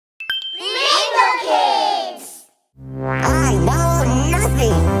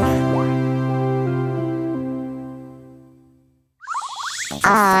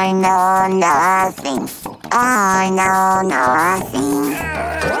I know nothing. I know nothing.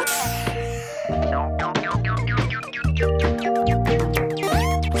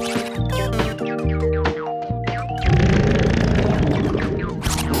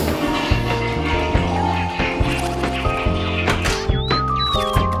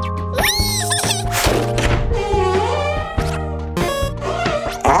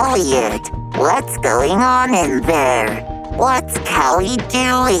 Elliot, what's going on in there? What's Callie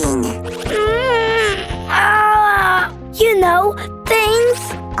doing? You know, things.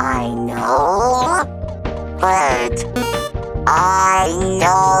 I know, but I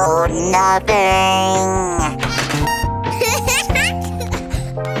know nothing.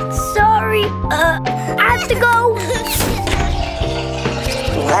 Sorry, I have to go.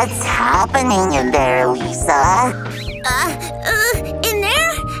 What's happening in there, Lisa? In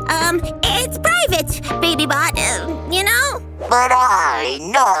there? It's private, baby bot, you know? But I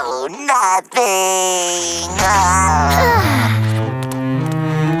know nothing.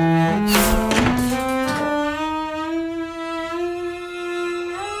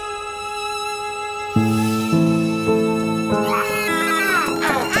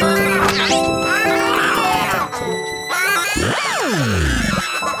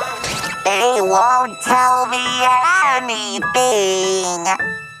 They won't tell me anything.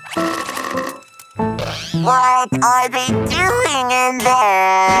 What are they doing in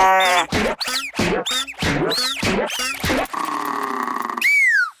there?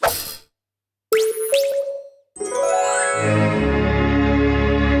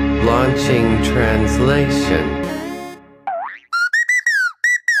 Launching translation.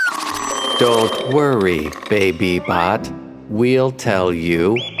 Don't worry, baby bot. We'll tell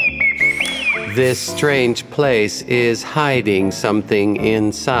you. This strange place is hiding something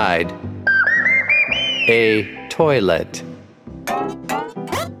inside. A toilet.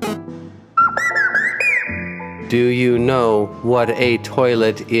 Do you know what a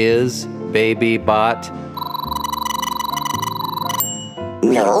toilet is, baby bot?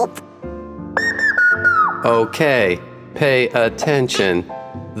 Nope. Okay, pay attention.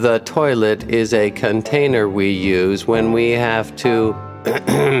 The toilet is a container we use when we have to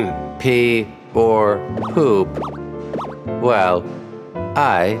pee or poop. Well,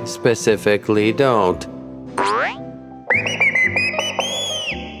 I specifically don't.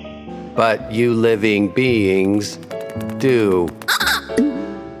 But you living beings do.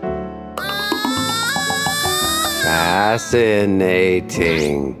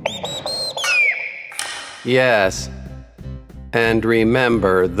 Fascinating. Yes. And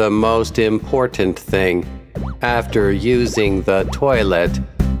remember the most important thing. After using the toilet,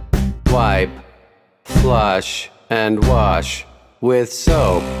 wipe, flush, and wash with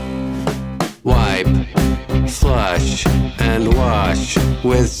soap. Wipe, flush, and wash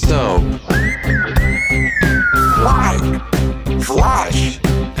with soap. Wipe, flush,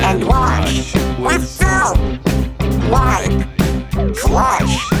 and wash with soap. Wipe,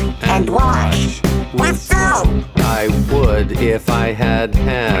 flush, and wash with soap. I would if I had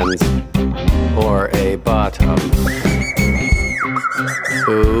hands or a bottom.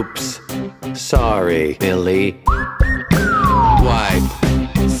 Oops. Sorry, Billy. Wipe,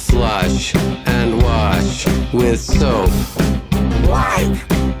 flush, and wash with soap. Wipe,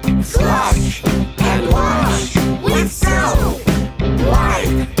 flush, and wash with soap.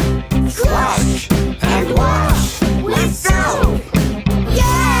 Wipe, flush, and wash with soap.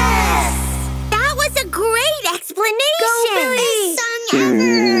 Yes! That was a great explanation!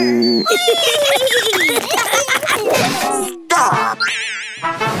 Stop!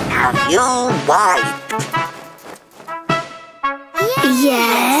 Have you wiped?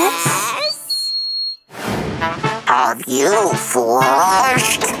 Yes. Have you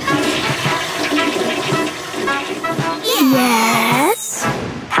flushed? Yes.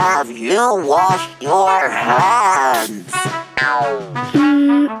 Have you washed your hands?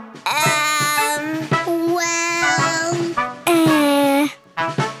 Well...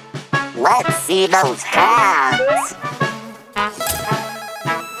 Let's see those hands.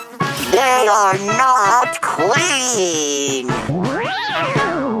 They are not clean.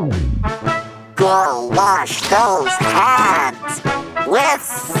 Go wash those hands with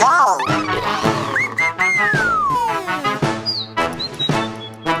soap.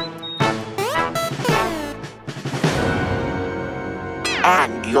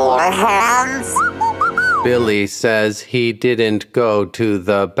 And your hands? Billy says he didn't go to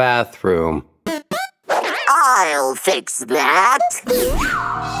the bathroom. I'll fix that.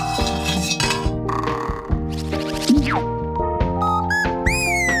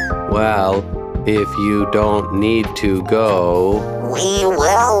 Well, if you don't need to go... We We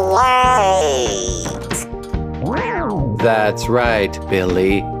will wait. That's right,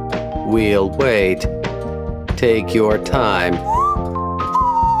 Billy. We'll wait. Take your time.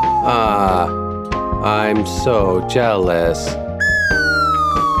 Ah, I'm so jealous.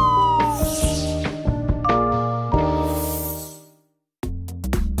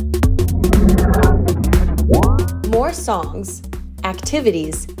 More songs,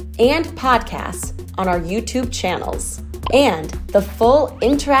 activities, and podcasts on our YouTube channels, and the full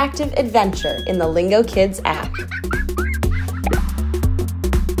interactive adventure in the Lingokids app.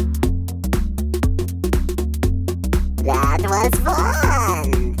 That was fun.